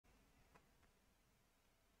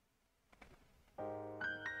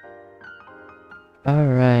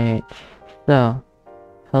Alright, so,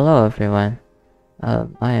 hello everyone.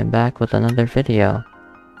 I am back with another video.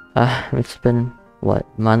 It's been, what,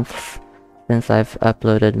 months since I've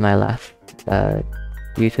uploaded my last,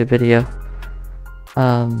 YouTube video.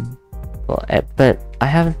 But I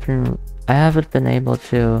haven't been able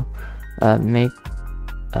to, make,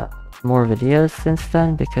 more videos since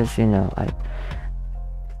then because,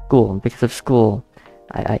 because of school,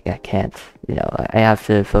 I can't, I have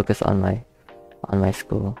to focus on my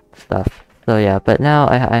school stuff. So yeah, but now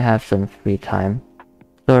I have some free time,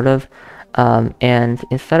 sort of. And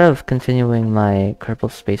instead of continuing my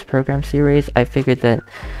Kerbal Space Program series, I figured that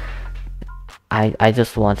I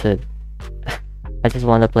just want to I just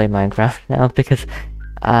want to play Minecraft now because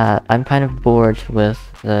I'm kind of bored with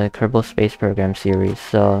the Kerbal Space Program series.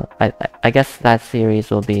 So I guess that series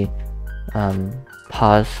will be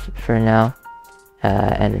paused for now,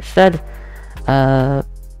 and instead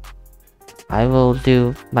I will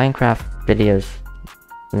do Minecraft videos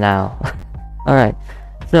now. Alright,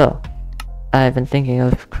 so I've been thinking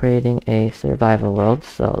of creating a survival world,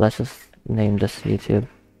 so let's just name this YouTube.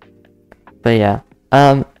 But yeah,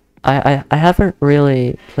 I haven't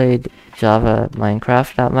really played Java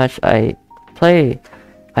Minecraft that much. I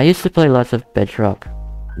used to play lots of Bedrock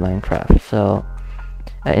Minecraft, so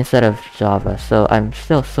instead of Java, so I'm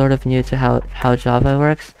still sort of new to how Java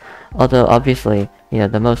works. Although obviously,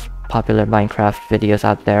 the most popular Minecraft videos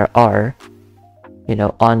out there are,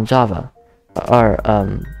 on Java, or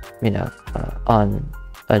on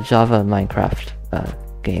a Java Minecraft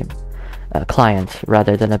game client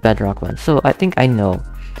rather than a Bedrock one. So I think I know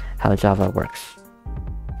how Java works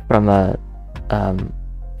from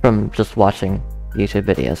just watching YouTube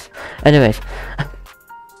videos. Anyways,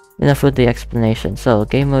 enough with the explanation. So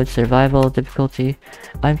game mode survival difficulty.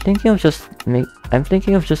 I'm thinking of just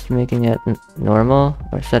making it normal,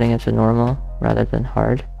 or setting it to normal rather than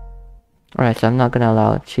hard. Alright, so I'm not gonna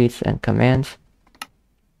allow cheats and commands.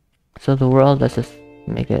 So the world, let's just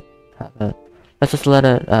make it let's just let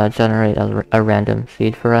it generate a random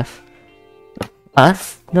feed for us.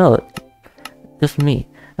 Us? No, just me.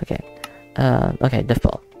 Okay. Okay,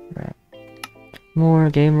 default. Right. More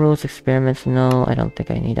game rules, experiments. No, I don't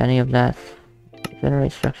think I need any of that.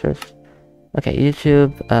 Generate structures. Okay,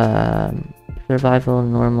 YouTube. Survival,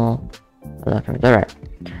 normal. Alright.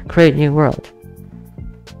 Create new world.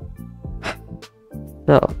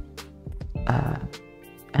 So,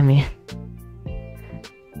 I mean,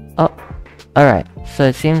 oh, alright. So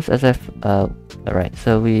it seems as if, alright.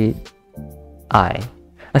 So okay,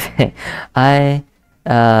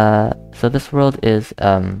 so this world is,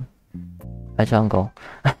 a jungle.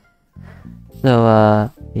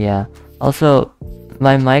 So, yeah. Also,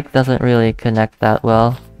 my mic doesn't really connect that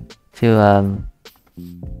well to,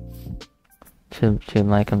 to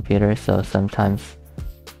my computer, so sometimes,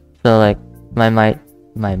 so like, my mic,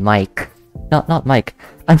 not mic,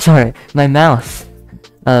 I'm sorry, my mouse,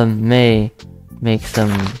 may make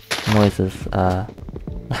some noises,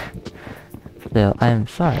 so I'm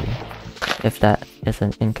sorry if that is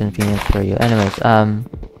an inconvenience for you. Anyways,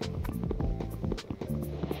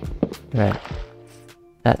 right,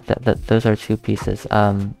 those are 2 pieces,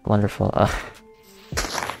 wonderful.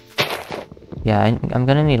 Yeah, I'm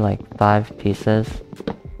gonna need like 5 pieces.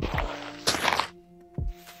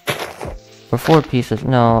 Or 4 pieces.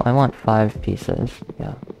 No, I want 5 pieces.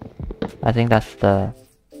 Yeah. I think that's the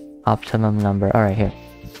optimum number. Alright, here.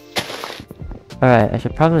 Alright, I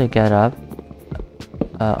should probably get up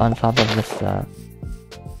on top of this,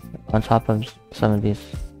 on top of some of these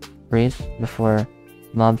trees before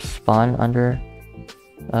mobs spawn under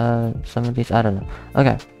some of these. I don't know.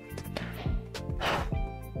 Okay.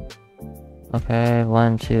 Okay,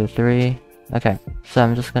 1, 2, 3. Okay, so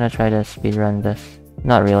I'm just gonna try to speedrun this.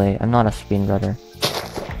 Not really, I'm not a speedrunner.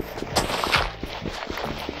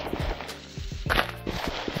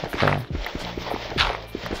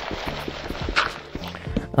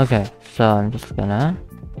 Okay, so I'm just gonna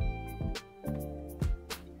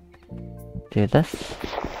do this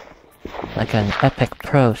like an epic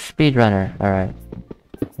pro speedrunner. Alright.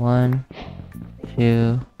 1,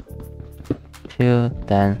 2,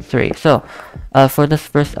 then 3. So, for this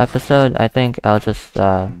first episode, I think I'll just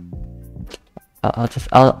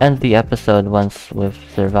I'll end the episode once we've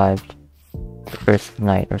survived the first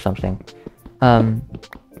night or something. 1,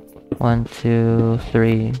 2,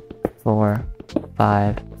 3, 4,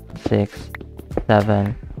 5, 6,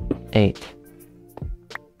 7, 8.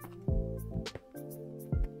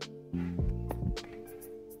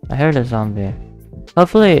 I heard a zombie.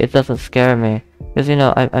 Hopefully it doesn't scare me, because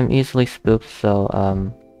I'm easily spooked. So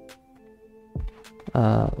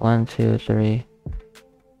 1, 2, 3.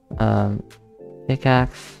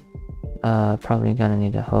 Pickaxe. Probably gonna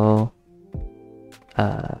need a hoe.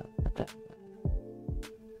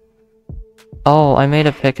 Oh, I made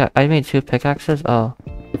a pickaxe. I made 2 pickaxes? Oh,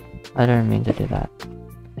 I didn't mean to do that.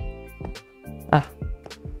 Ah.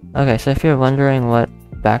 Okay, so if you're wondering what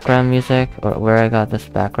background music, or where I got this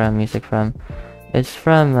background music from, it's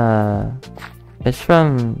from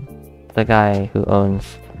the guy who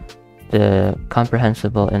owns the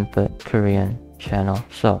Comprehensible Input Korean channel.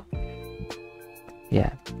 So,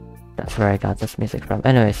 yeah, that's where I got this music from.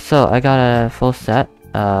 Anyways, so I got a full set.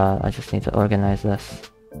 I just need to organize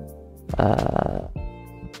this.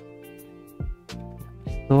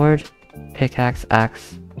 Sword, pickaxe,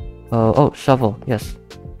 axe. Oh, shovel. Yes,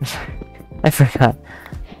 I forgot.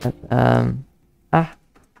 Okay.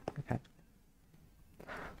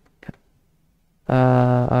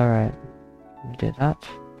 Alright. Do that.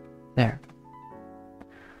 There.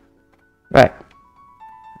 Right.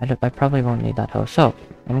 I probably won't need that hoe. So,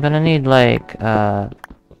 I'm gonna need like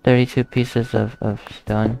 32 pieces of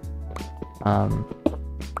stone.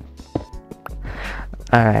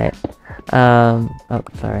 Alright. Oh,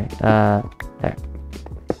 sorry. There.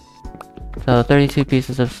 So 32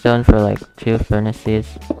 pieces of stone for like 2 furnaces.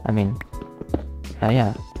 I mean,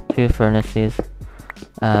 yeah, 2 furnaces.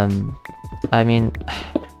 I mean,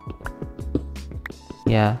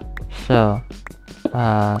 yeah. So,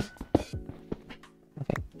 okay,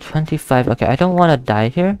 25. Okay, I don't want to die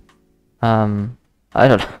here. I don't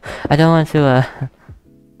want to.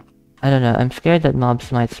 I don't know. I'm scared that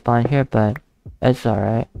mobs might spawn here, but it's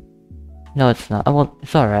alright. No, it's not. Oh, well,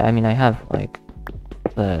 it's alright. I mean, I have like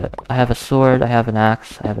I have a sword, I have an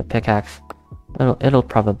axe, I have a pickaxe. It'll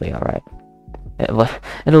probably alright.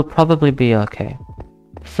 It'll probably be okay.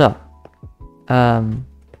 So,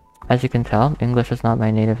 as you can tell, English is not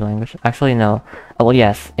my native language. Actually, no. Oh, well,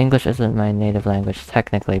 yes, English isn't my native language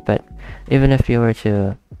technically, but even if you were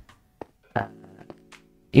to,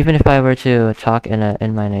 even if I were to talk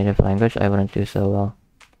in my native language, I wouldn't do so well.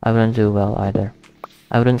 I wouldn't do well either.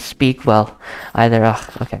 I wouldn't speak well either.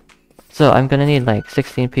 Ugh, okay. So I'm gonna need like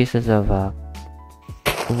 16 pieces of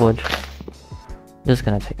wood. This is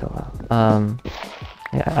gonna take a while.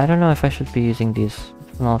 Yeah, I don't know if I should be using these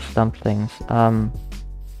small stump things.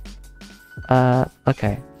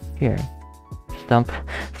 Okay, here. Stump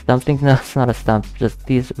things? No, it's not a stump. Just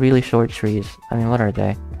these really short trees. I mean, what are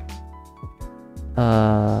they?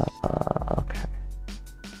 Okay.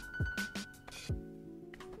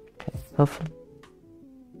 Okay, hopefully.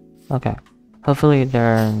 Okay. Hopefully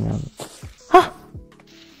there are no...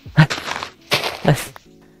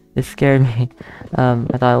 It scared me. I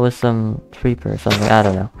thought it was some creeper or something. I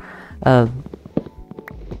don't know.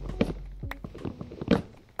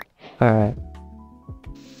 Alright.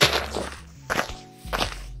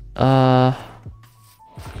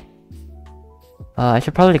 I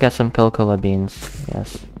should probably get some cocoa beans.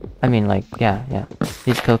 Yes. I mean, like, yeah.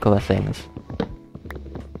 These cocoa things.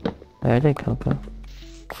 Where are they, cocoa?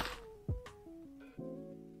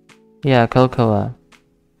 Yeah, cocoa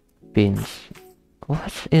beans.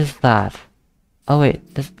 What is that? Oh wait,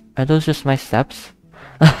 are those just my steps?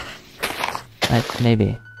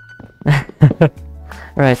 Maybe.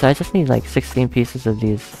 Alright, so I just need like 16 pieces of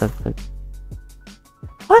these.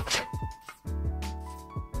 What?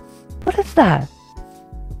 What is that?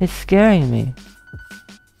 It's scaring me.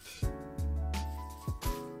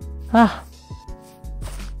 Ah.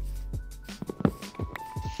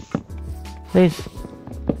 Please.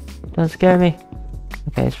 Don't scare me.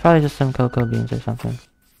 Okay, it's probably just some cocoa beans or something.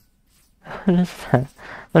 What is that?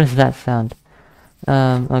 What does that sound?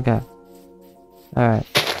 Okay. Alright.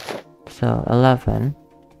 So, 11.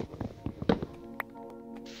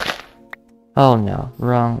 Oh no.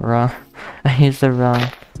 Wrong. I used the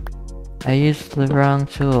wrong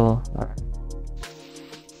tool.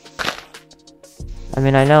 I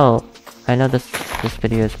mean, I know this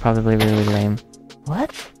video is probably really lame.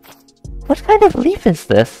 What? What kind of leaf is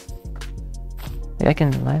this? Wait, I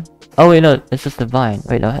can live? Oh wait, no, it's just a vine.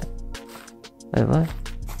 Wait, what? Wait, what?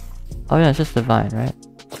 Oh yeah, it's just a vine, right?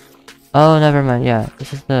 Oh, never mind, yeah.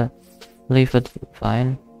 This is the leaf with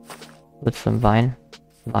vine. With some vines.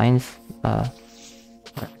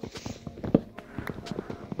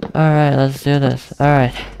 Alright, let's do this.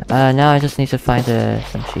 Alright, now I just need to find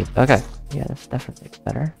some sheep. Okay, yeah, that's definitely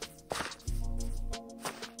better.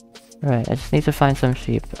 Alright, I just need to find some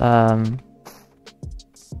sheep. There.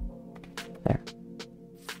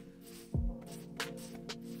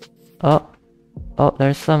 Oh,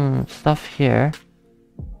 there's some stuff here.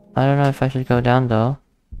 I don't know if I should go down though.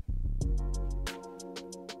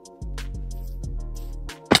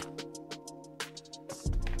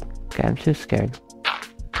 Okay, I'm too scared.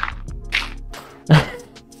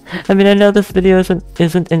 I mean, I know this video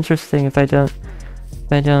isn't interesting if I don't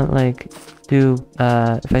like do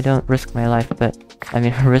if I don't risk my life, but I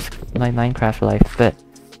mean risk my Minecraft life, but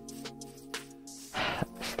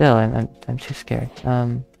still I'm too scared.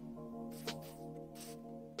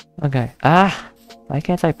 Okay. Why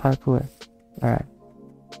can't I parkour? Alright.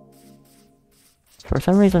 For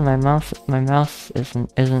some reason my mouse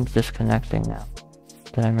isn't disconnecting now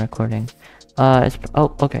that I'm recording. Oh,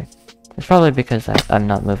 okay. It's probably because I'm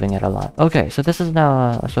not moving it a lot. Okay, so this is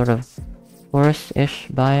now a sort of forest-ish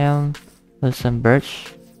biome with some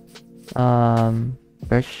birch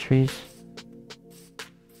trees.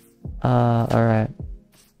 Alright.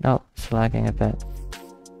 No, it's lagging a bit.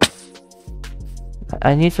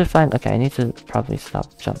 I need to find, okay, I need to probably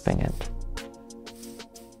stop jumping it.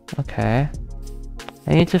 Okay.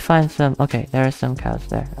 I need to find some, okay, there are some cows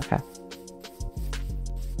there, okay.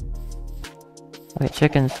 Okay,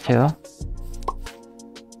 chickens too.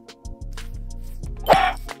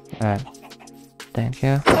 Alright. Thank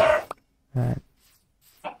you. Alright.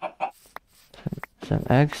 Some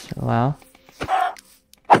eggs, wow.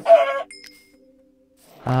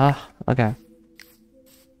 Okay.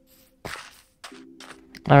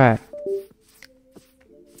 Alright.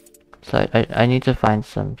 So I need to find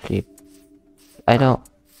some sheep. I don't...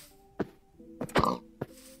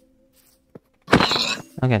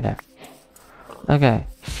 Okay, there. Okay,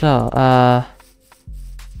 so,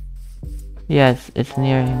 yeah, it's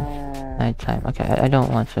nearing nighttime. Okay, I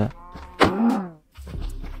don't want to...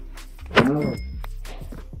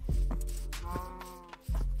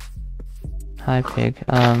 Hi, pig.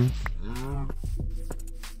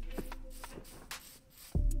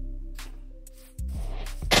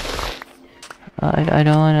 I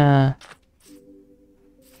don't wanna...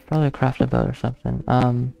 Probably craft a boat or something.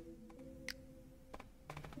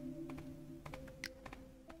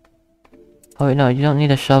 Oh wait, no, you don't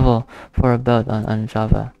need a shovel for a boat on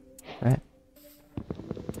Java, right?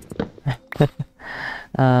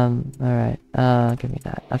 Alright, give me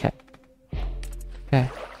that. Okay. Okay.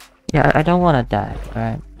 Yeah, I don't wanna die,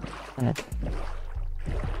 alright?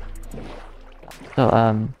 So,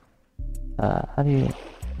 how do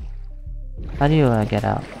you get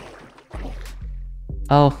out?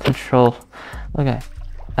 Oh, control. Okay.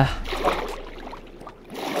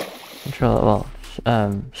 Control,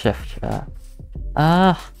 well, shift,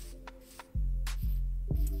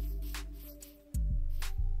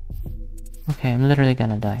 Okay, I'm literally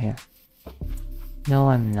gonna die here. No,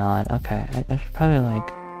 I'm not. Okay, I should probably,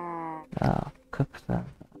 like, cook them.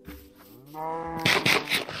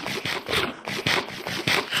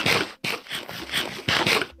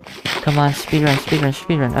 Come on,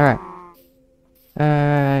 speedrun, alright.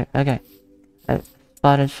 Okay. I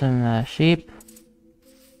spotted some, sheep.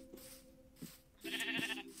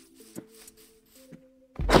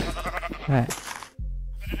 Alright.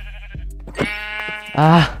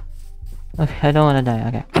 Okay, I don't wanna die,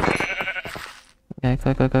 okay. Okay,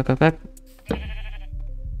 quick.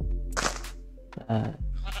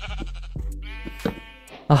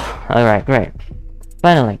 Oh, alright, great.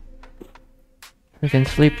 Finally. We can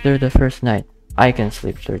sleep through the first night. I can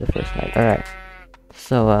sleep through the first night, alright.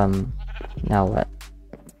 So, now what?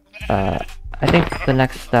 I think the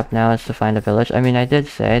next step now is to find a village. I mean, I did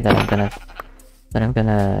say that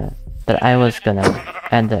I was gonna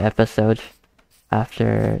end the episode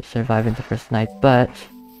after surviving the first night, but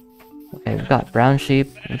okay, we've got brown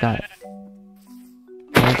sheep, we got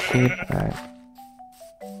red sheep,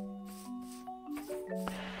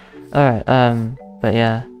 alright, but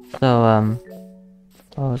yeah, so,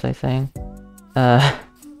 what was I saying? Oh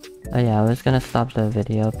yeah, I was gonna stop the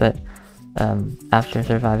video, but, after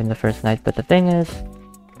surviving the first night, but the thing is,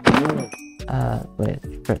 wait,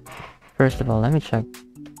 first of all, let me check.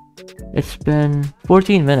 It's been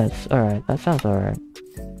 14 minutes, alright, that sounds alright.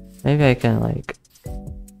 Maybe I can, like,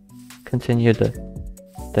 continue the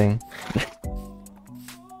thing.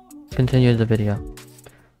 Continue the video.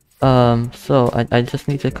 So, I just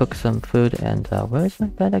need to cook some food, and, where is my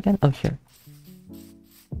bed again? Oh, here.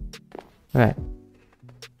 Right.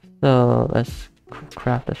 So, let's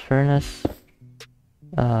craft a furnace.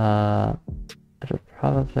 I should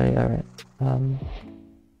probably, alright,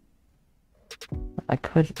 I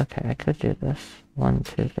could do this. 1,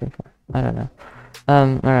 2, 3, 4. I don't know.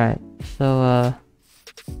 Alright, so,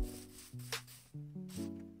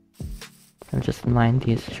 I'll just mine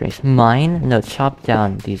these trees. Mine? No, chop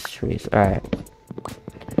down these trees. Alright.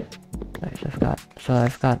 So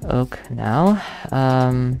I've got oak now.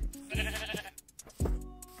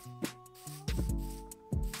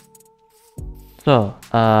 So,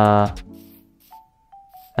 I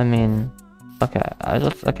mean, okay,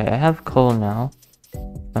 I have coal now.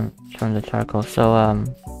 from the charcoal. So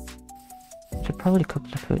should probably cook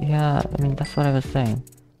the food. Yeah, I mean that's what I was saying.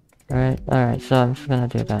 Alright, so I'm just gonna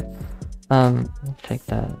do that. Take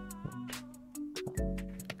that.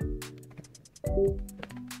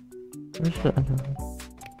 Where's the other one?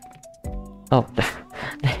 Oh,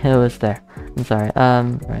 it was there. I'm sorry.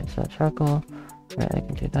 Right, so charcoal. Right, I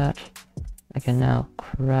can do that. I can now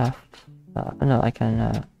craft. No, I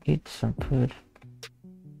can eat some food.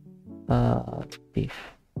 Beef.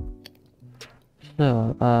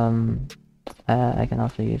 So, I can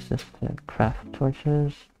also use this to craft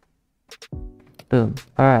torches. Boom.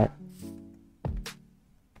 Alright.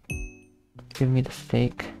 Give me the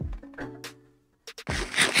steak.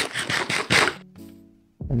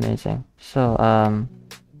 Amazing. So,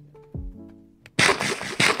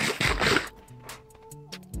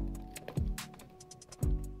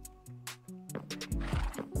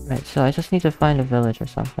 right, so I just need to find a village or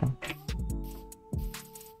something.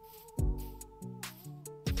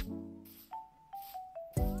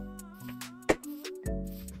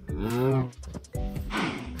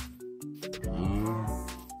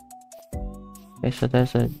 Okay, so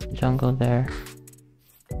there's a jungle there.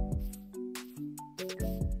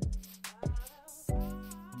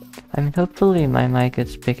 I mean, hopefully my mic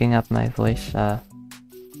is picking up my voice,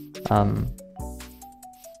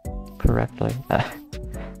 correctly,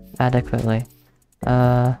 adequately.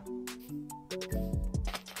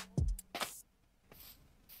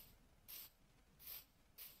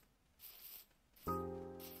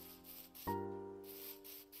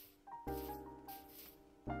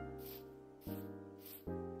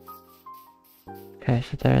 Okay,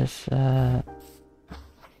 so there's,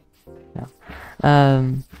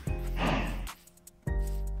 no.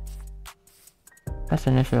 That's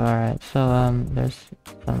an issue, alright. So, there's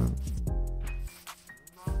some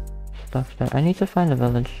stuff there. I need to find a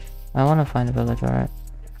village. I want to find a village, alright.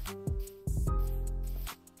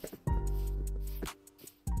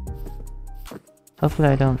 Hopefully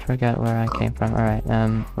I don't forget where I came from, alright,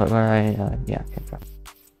 where I, yeah, came from.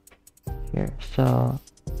 Here, so...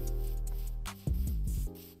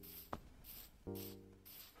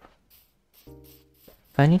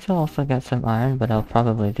 I need to also get some iron, but I'll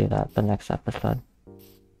probably do that the next episode.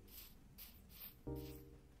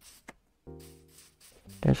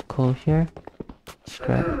 There's coal here.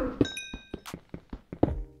 Scrap.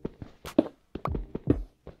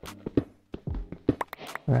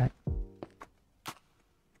 Right.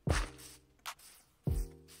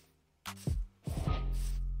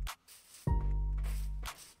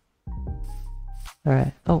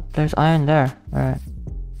 Alright. Oh, there's iron there. Alright.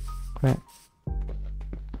 Great.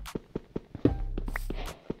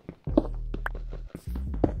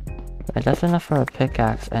 Right, that's enough for a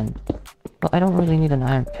pickaxe, and... Well, I don't really need an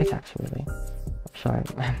iron pickaxe, really. Sorry,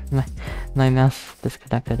 my mouse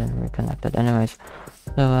disconnected and reconnected. Anyways,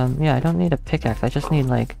 so, yeah, I don't need a pickaxe. I just need,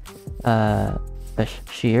 like, the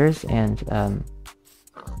shears and,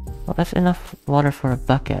 well, that's enough water for a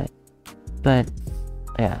bucket. But,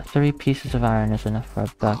 yeah, 3 pieces of iron is enough for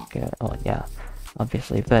a bucket. Oh, yeah,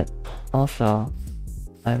 obviously. But, also,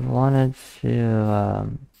 I wanted to,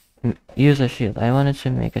 use a shield. I wanted to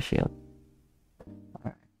make a shield.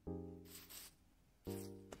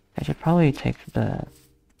 I should probably take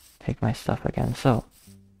my stuff again, so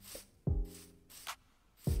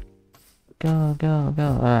go,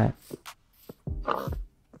 alright.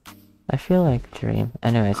 I feel like Dream.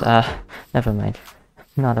 Anyways, never mind.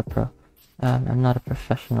 I'm not a pro. I'm not a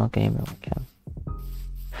professional gamer like him.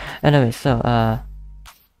 Anyway, so,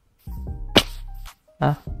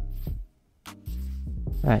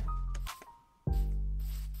 right.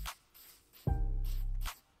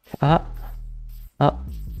 Oh.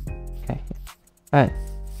 Okay. Alright.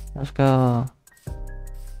 Let's go.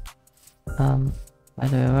 By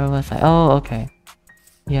the way, where was I? Oh, okay.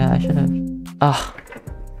 Yeah, I should have... Oh.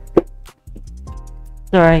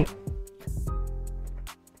 Sorry.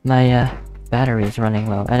 My, battery is running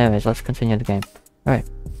low. Anyways, let's continue the game. Alright.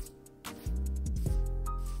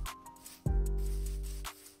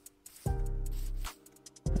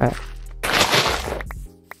 Alright.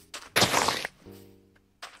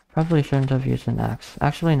 Probably shouldn't have used an axe.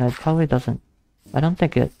 Actually, no, it probably doesn't. I don't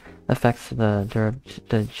think it affects the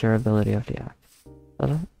durability of the axe.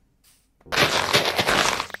 Does it?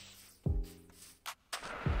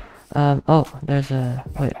 Oh, there's a...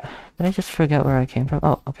 Wait, did I just forget where I came from?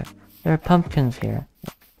 Oh, okay. There are pumpkins here.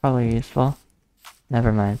 Probably useful.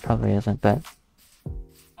 Never mind, probably isn't, but...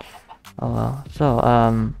 Oh well. So,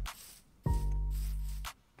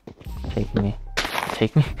 Take me.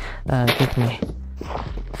 Take me? Take me.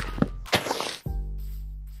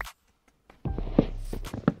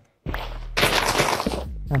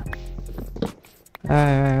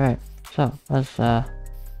 Alright. So, let's,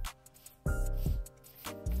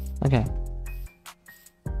 okay.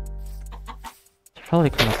 Should probably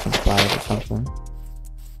collect some flowers or something.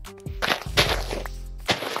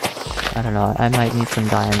 I don't know, I might need some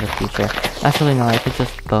dye in the future. Actually, no, I could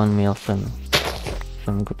just bone meal some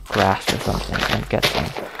grass or something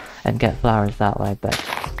and get flowers that way, but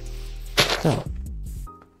still.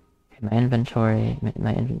 Okay, my inventory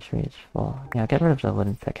is full. Yeah, get rid of the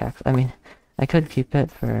wooden pickaxe. I mean, I could keep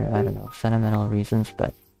it for, I don't know, sentimental reasons,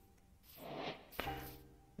 but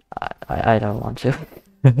I don't want to.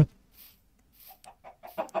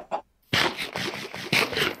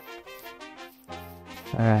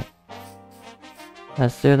 Alright.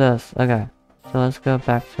 Let's do this. Okay. So let's go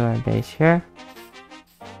back to our base here.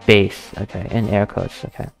 Base. Okay. In air quotes.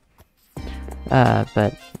 Okay.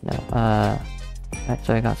 But no. Right,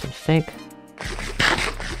 so I got some steak.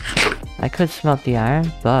 I could smelt the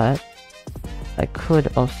iron, but I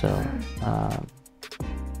could also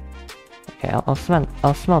okay, I'll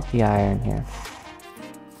smelt the iron here.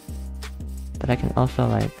 But I can also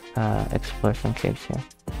like explore some caves here.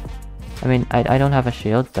 I mean, I don't have a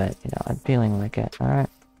shield, but you know, I'm feeling like it. Alright.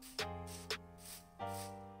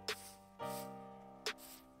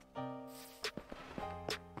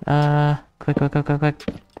 Quick.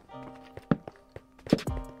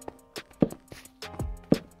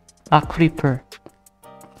 Ah, creeper.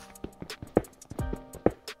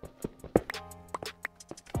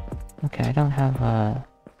 Okay, I don't have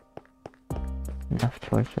enough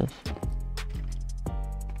torches.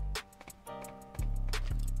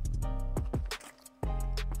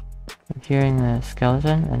 I'm hearing the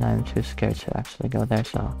skeleton, and I'm too scared to actually go there,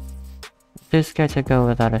 so... I'm too scared to go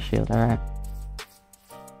without a shield, alright.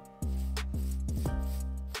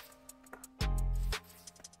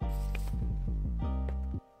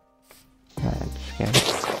 Alright, I'm scared.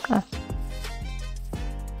 Ah.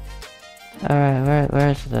 Alright,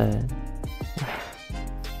 where's the...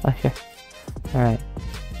 Oh, here. Alright.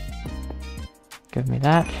 Give me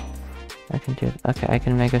that. I can do... Okay, I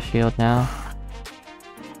can make a shield now.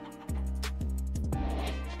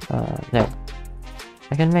 There.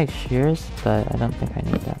 I can make shears, but I don't think I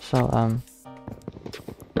need that. So,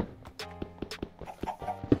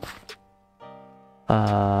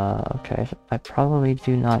 okay, I probably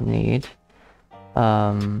do not need,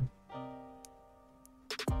 what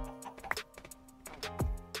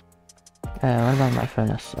about my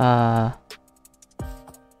furnace?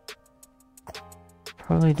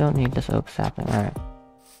 Probably don't need this oak sapling, alright.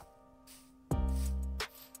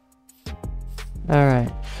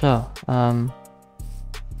 Alright, so,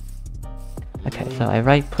 okay, so I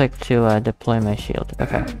right click to deploy my shield,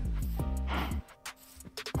 okay.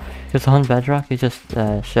 Because on bedrock you just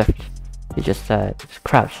shift, you just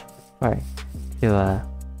crouch, sorry, to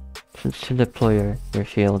deploy your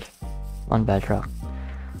shield on bedrock.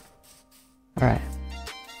 Alright.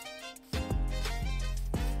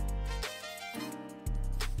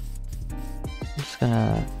 I'm just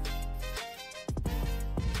gonna...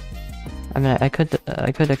 I mean, I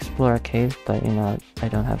could explore a cave, but you know, I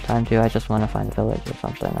don't have time to. I just want to find a village or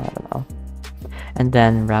something, I don't know. And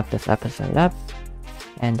then wrap this episode up,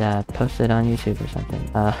 and post it on YouTube or something.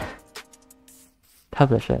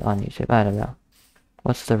 Publish it on YouTube, I don't know.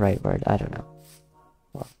 What's the right word? I don't know.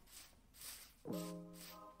 Well,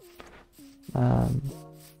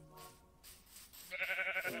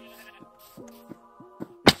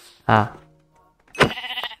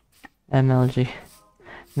 MLG.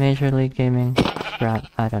 Major League Gaming Strat,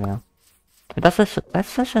 I don't know. But that's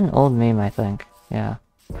such an old meme, I think. Yeah.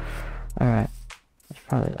 Alright. It's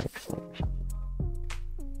probably like...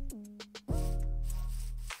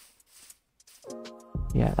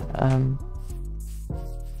 Yeah,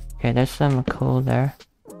 okay, there's some coal there.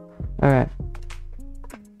 Alright.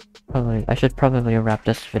 I should probably wrap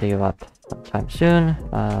this video up sometime soon.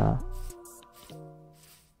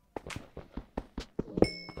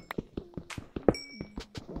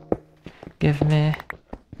 Give me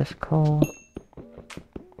this coal.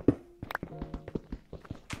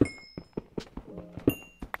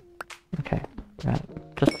 Okay, right.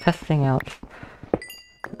 Just testing out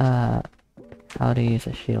how to use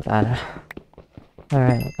a shield. I don't know.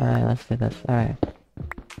 Alright, let's do this. Alright.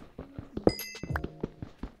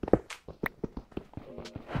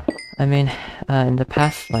 I mean, in the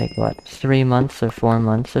past, like, what, 3 months or 4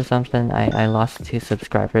 months or something, I lost 2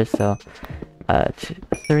 subscribers, so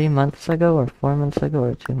 3 months ago or 4 months ago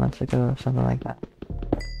or 2 months ago or something like that.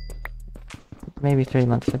 Maybe 3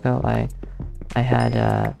 months ago I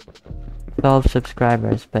had 12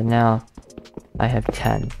 subscribers, but now I have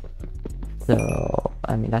 10. So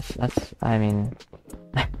I mean that's I mean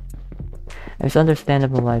It's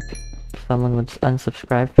understandable why someone would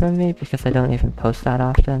unsubscribe from me because I don't even post that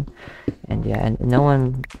often. And yeah, and no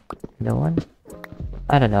one?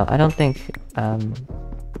 I don't know. I don't think,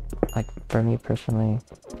 like, for me personally,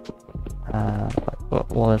 what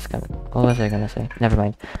was I gonna say? Never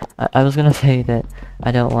mind. I was gonna say that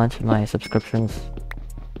I don't want my subscription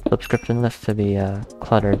list to be,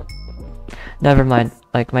 cluttered. Never mind.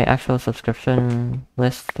 Like, my actual subscription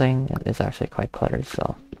list thing is actually quite cluttered,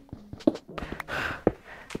 so...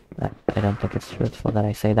 I don't think it's truthful that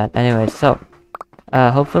I say that. Anyway, so...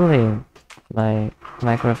 hopefully my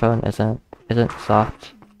microphone isn't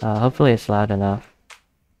soft. Hopefully it's loud enough.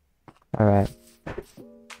 Alright.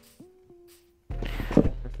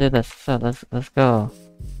 Let's do this. So, let's go.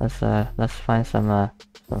 Let's find some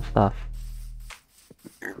stuff.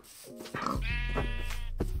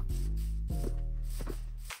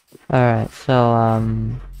 Alright, so,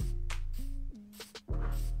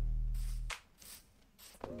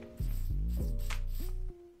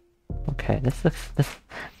 okay, this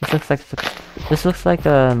looks like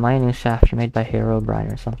a mining shaft made by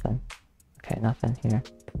Herobrine or something. Okay, nothing here.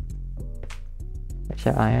 Is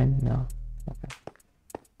there iron? No. Okay.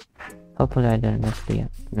 Hopefully I didn't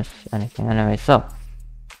miss anything. Anyway, so,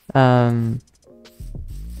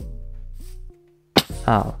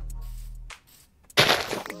 oh.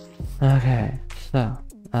 Okay, so,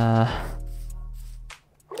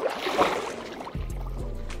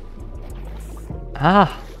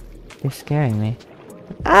 you're scaring me.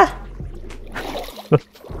 Ah!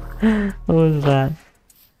 What was that?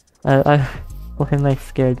 Why am I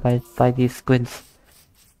scared by these squids?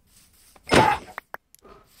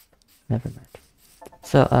 Never mind.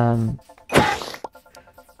 So,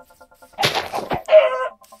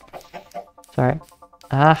 sorry.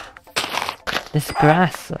 This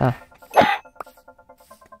grass.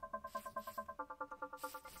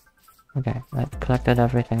 Okay, I collected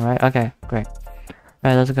everything, right? Okay, great.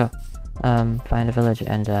 Alright, let's go. Find a village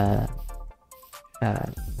and,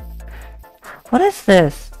 what is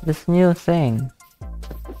this? This new thing?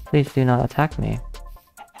 Please do not attack me.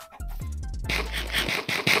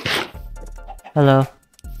 Hello?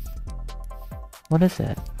 What is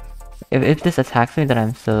it? If this attacks me, then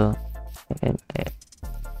I'm so...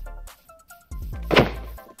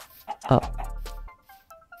 Oh.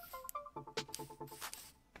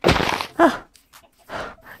 Ah!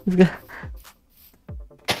 It's good.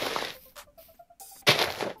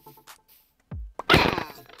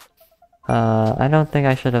 I don't think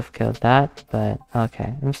I should have killed that, but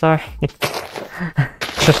okay. I'm sorry.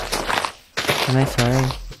 Am I sorry?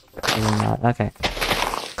 Probably not. Okay.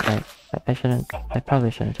 Right. I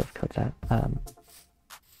probably shouldn't have killed that.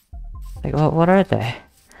 Like, what are they?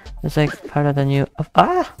 It's like part of the new...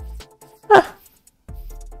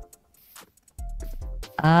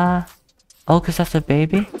 Oh, cause that's a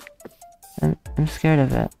baby? I'm scared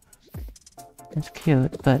of it. It's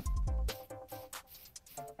cute, but...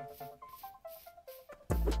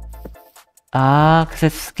 cause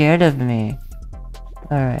it's scared of me.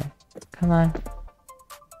 Alright. Come on.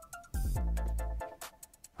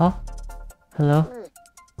 Oh? Hello?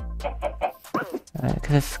 Alright,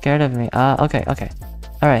 cause it's scared of me. Okay.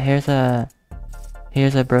 Alright, here's a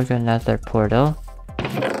broken nether portal.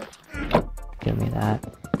 Give me that.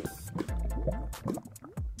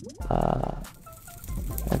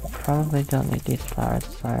 I probably don't need these flowers,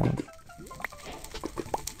 sorry.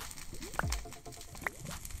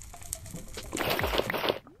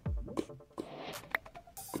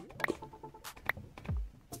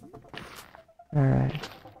 Alright.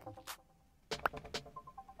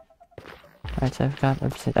 Alright, so I've got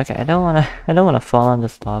obsidian. Okay, I don't wanna fall on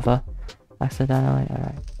this lava accidentally.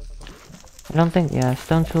 Alright. I don't think, yeah,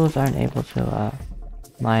 stone tools aren't able to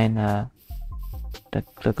mine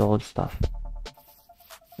the gold stuff.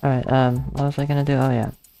 Alright, what was I gonna do? Oh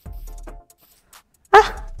yeah.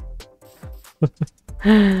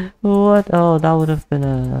 What? Oh, that would have been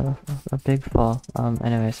a big fall.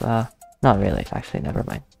 Anyways, not really, actually, never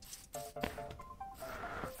mind.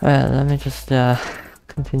 Alright, let me just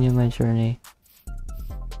continue my journey.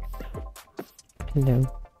 Hello.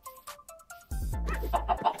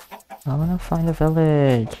 I wanna find a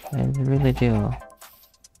village. I really do.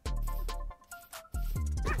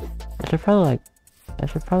 I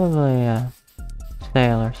should probably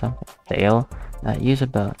sail or something. Sail? Use a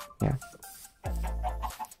boat. Here.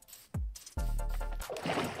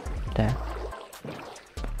 There.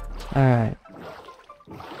 Alright.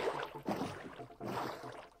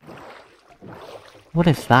 What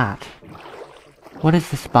is that? What is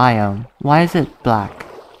this biome? Why is it black?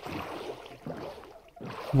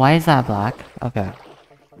 Why is that black? Okay.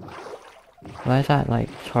 Why is that like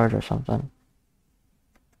charred or something?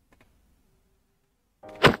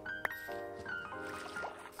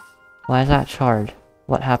 Why is that charred?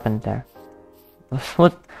 What happened there?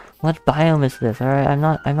 What biome is this? Alright, I'm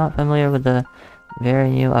not familiar with the very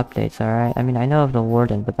new updates, alright? I mean, I know of the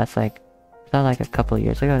Warden, but that's like... Is that like a couple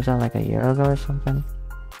years ago? Is that like a year ago or something?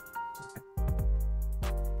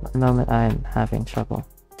 At the moment, I'm having trouble.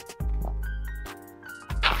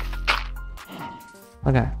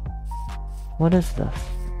 Okay. What is this?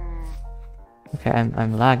 Okay,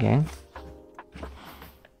 I'm lagging.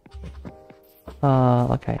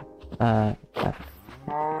 Okay.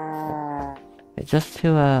 Just to,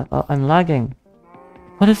 oh, I'm lagging.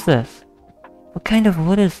 What is this? What kind of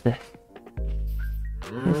wood is this?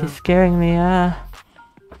 This is scaring me,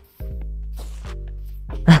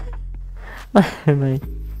 What am I...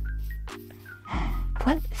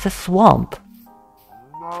 What? It's a swamp!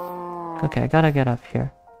 Okay, I gotta get up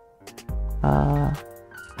here.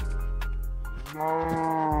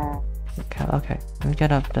 Okay, let me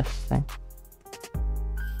get up this thing.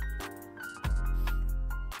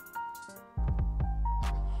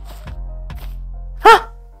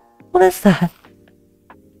 Ah! What is that?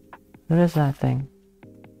 What is that thing?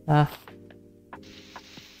 No.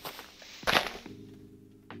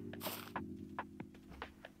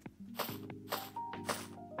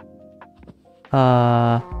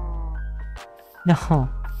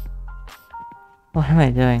 What am I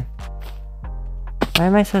doing? Why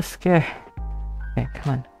am I so scared? Okay,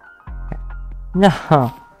 come on. Okay. No!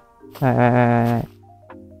 Right.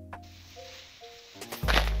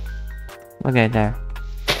 Okay, there.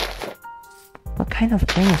 What kind of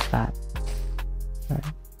thing is that? Right.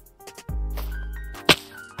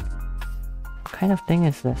 What kind of thing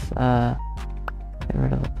is this? Get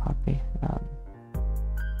rid of the poppy.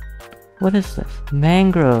 What is this?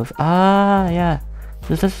 Mangrove! Ah, yeah.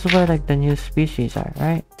 This is where like the new species are,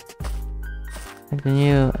 right? Like the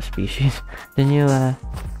new species. The new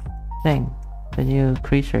thing. The new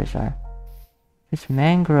creatures are. It's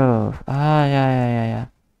mangrove. Ah, yeah.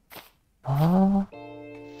 Oh.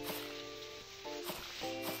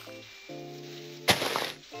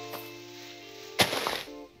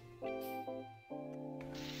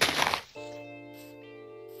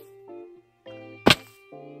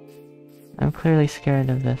 I'm clearly scared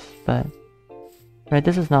of this, but... Right,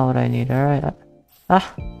 this is not what I need, alright?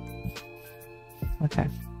 Ah! Okay.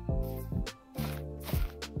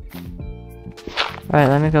 Alright,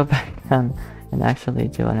 let me go back down and actually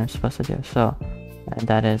do what I'm supposed to do. So,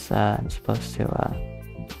 that is, I'm supposed to,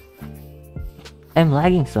 I'm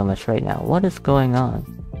lagging so much right now. What is going on?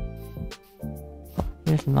 Oh,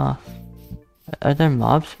 here's moss. Are there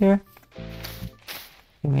mobs here?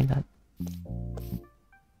 Give me that.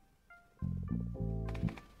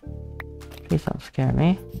 Please don't scare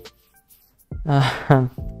me.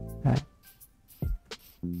 Right.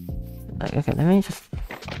 Okay, let me just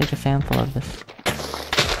take a sample of this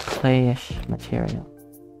clayish material.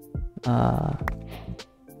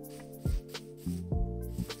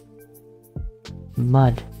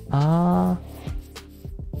 Mud.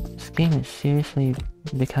 This game is seriously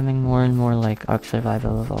becoming more and more like Ark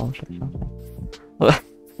Survival Evolved or something.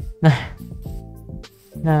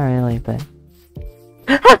 Not really, but...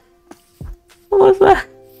 What was that?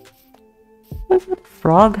 Was that a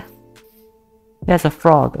frog? Yeah, it's a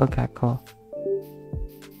frog. Okay, cool.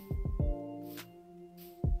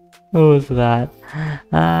 What was that?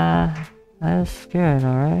 I was scared,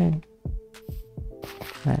 alright?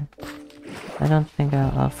 Right. I don't think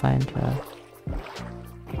I'll find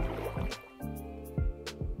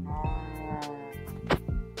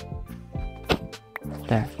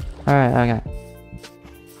There. Alright, okay.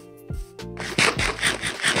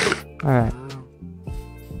 Alright.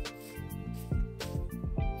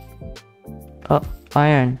 Oh,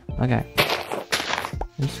 iron. Okay.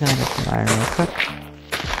 I'm just gonna get some iron real quick.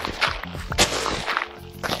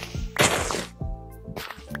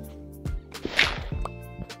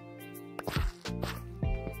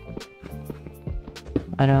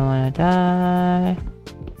 I don't wanna die.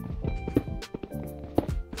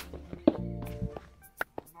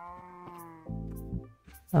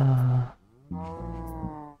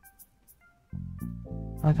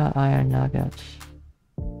 I got iron nuggets.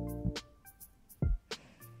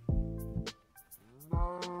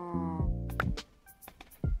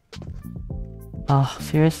 Oh,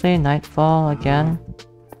 seriously? Nightfall again?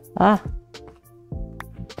 Ah!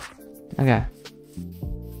 Okay.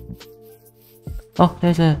 Oh,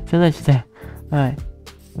 there's a village there. Alright.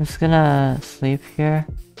 I'm just gonna sleep here.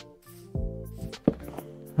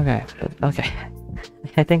 Okay. Okay.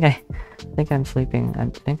 I think I'm sleeping. I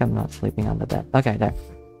think I'm not sleeping on the bed. Okay, there.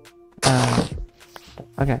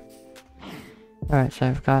 Okay. Alright, so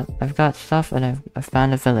I've got stuff and I've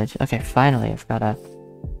found a village. Okay, finally I've got a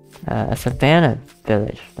A savannah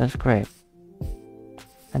village. That's great.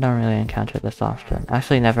 I don't really encounter this often.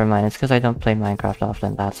 Actually, never mind. It's because I don't play Minecraft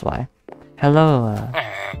often. That's why. Hello.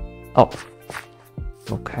 Oh.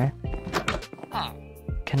 Okay.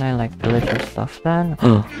 Can I like villager stuff then?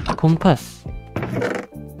 Compass.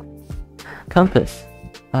 Compass.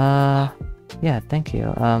 Yeah. Thank you.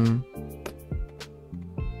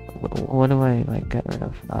 What do I like get rid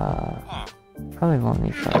of? Probably won't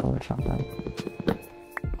need charcoal or something.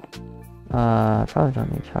 Probably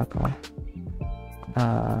don't need charcoal.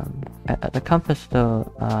 The compass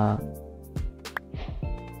though,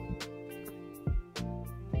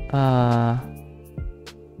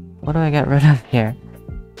 what do I get rid of here?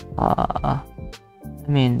 I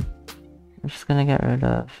mean, I'm just gonna get rid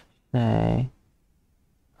of, say,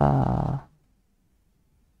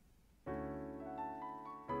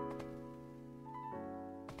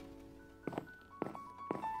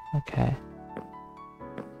 okay.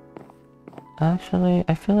 Actually,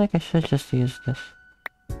 I feel like I should just use this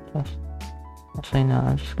chest. Actually, no,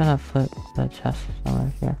 I'm just gonna put the chest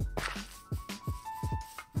somewhere here.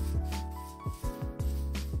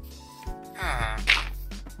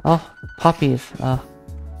 Oh, poppies!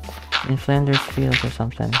 In Flanders Fields or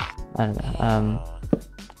something. I don't know.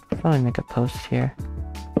 Probably make a post here.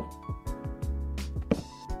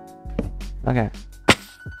 Okay.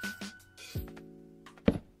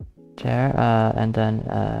 There, and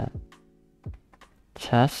then,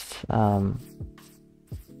 chest, I'm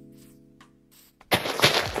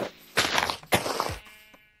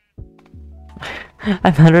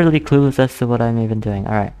utterly clueless as to what I'm even doing.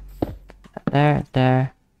 Alright.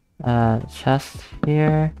 There. Chest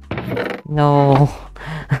here. No.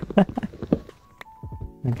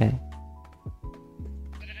 Okay.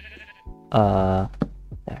 There.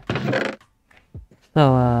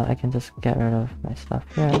 So, I can just get rid of my stuff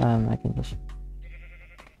here. I can just...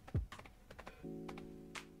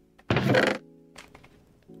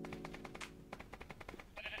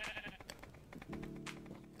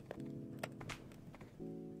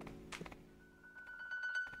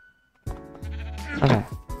 Okay.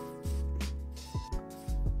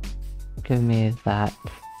 Give me that.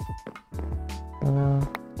 Hello.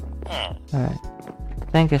 Alright.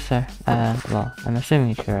 Thank you, sir. Well, I'm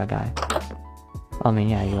assuming you're a guy. I mean,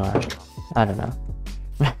 yeah, you are. I don't know.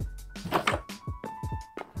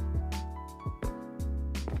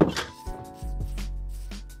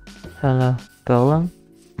 Hello, golem?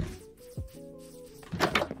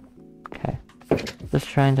 Okay. Just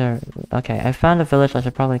trying to... Okay, I found a village. I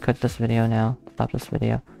should probably quit this video now. Stop this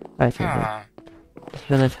video. Alright, so this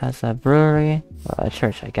village has a brewery. Well, a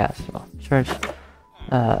church, I guess. Well, church.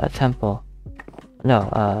 A temple.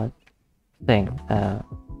 No, thing. I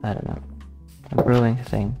don't know. A brewing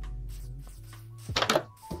thing.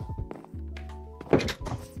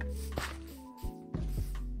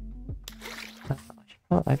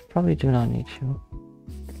 I probably do not need you.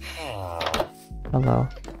 Hello.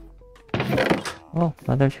 Oh,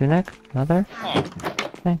 leather tunic? Leather?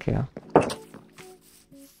 Thank you.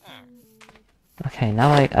 Okay,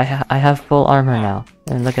 now I have full armor now.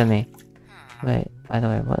 And look at me. Wait, by the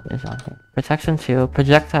way, what is on here? Protection 2,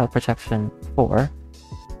 projectile protection 4,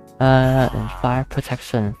 and fire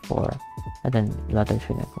protection 4, and then leather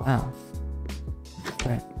tunic. Wow.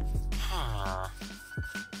 Right.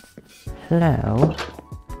 Hello.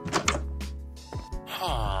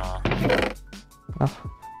 Oh,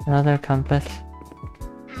 another compass.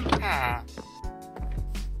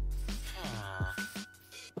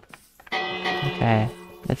 Okay,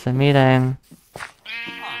 it's a meeting.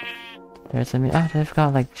 There's a oh, they've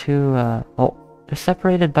got like two, oh, they're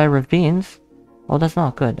separated by ravines? Oh, that's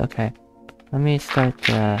not good, okay. Let me start,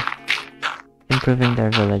 improving their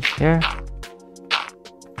village here.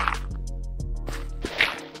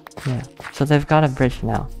 Yeah, so they've got a bridge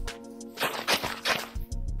now.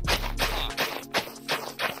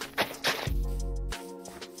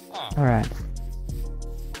 Alright.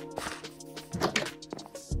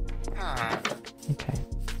 Okay.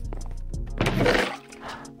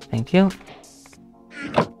 Thank you.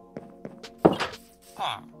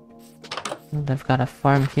 They've got a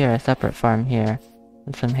farm here, a separate farm here.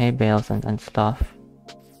 With some hay bales and stuff.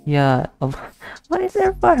 Yeah, oh, what is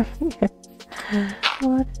their farm here?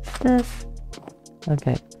 What is this?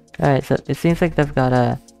 Okay. Alright, so it seems like they've got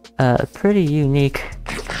a pretty unique...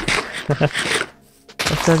 a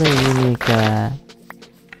sort of unique,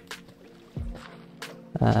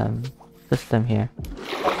 system here.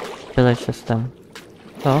 Village system.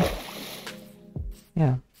 So,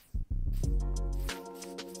 yeah.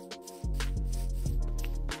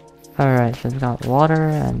 Alright, so it's got water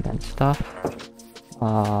and stuff.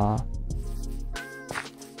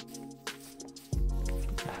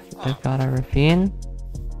 I've got a ravine,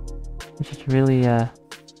 which is really,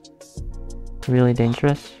 really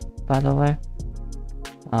dangerous, by the way.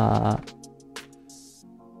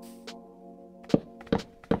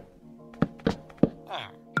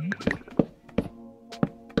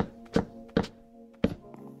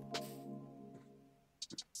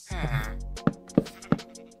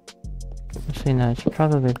 Actually, no, it should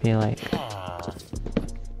probably be like...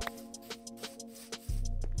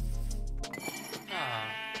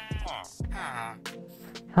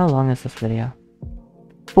 How long is this video?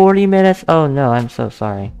 40 minutes? Oh no, I'm so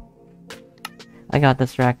sorry. I got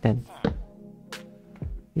distracted.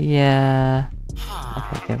 Yeah...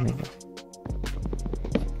 Okay, give me this.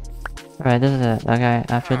 Alright, this is it. Okay,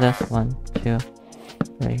 after this, 1, 2,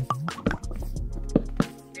 3.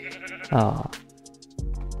 Oh.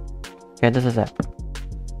 Okay, this is it.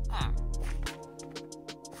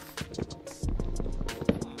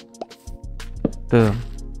 Boom.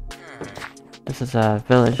 This is a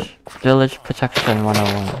village protection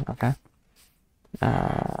 101, okay?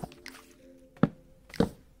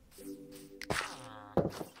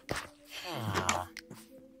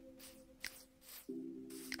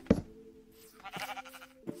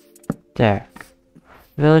 There.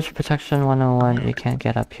 Village protection 101, you can't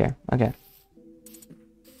get up here. Okay.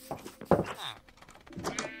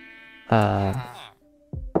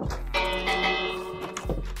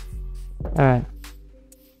 Alright.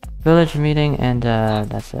 Village meeting and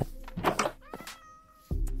that's it.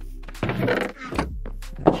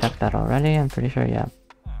 I checked that already, I'm pretty sure, yeah.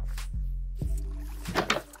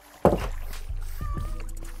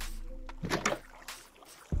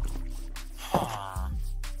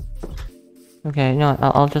 Okay, you know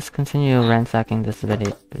what, I'll just continue ransacking this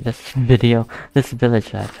village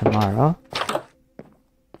tomorrow.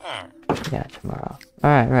 Yeah, tomorrow.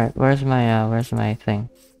 Alright, right, where's my thing?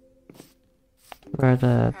 Where are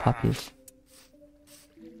the puppies?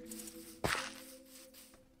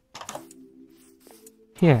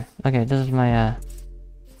 Here. Okay, this is my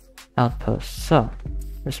outpost. So,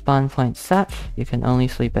 respawn point set. You can only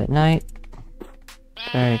sleep at night.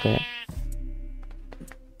 Very good.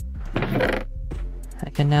 I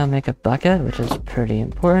can now make a bucket, which is pretty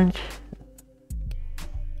important.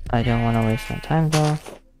 I don't want to waste my time though.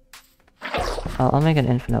 I'll make an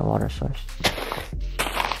infinite water source.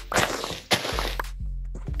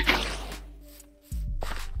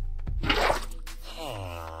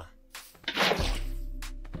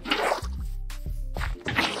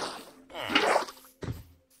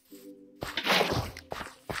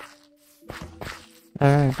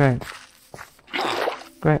 Alright, great.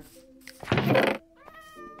 Great.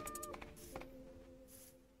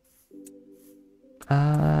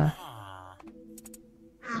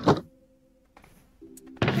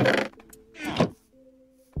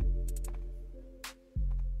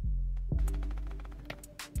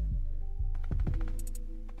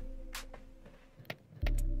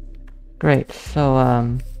 Great,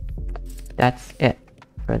 so that's it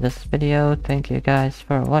for this video. Thank you guys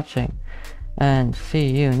for watching, and see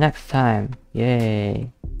you next time.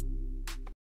 Yay!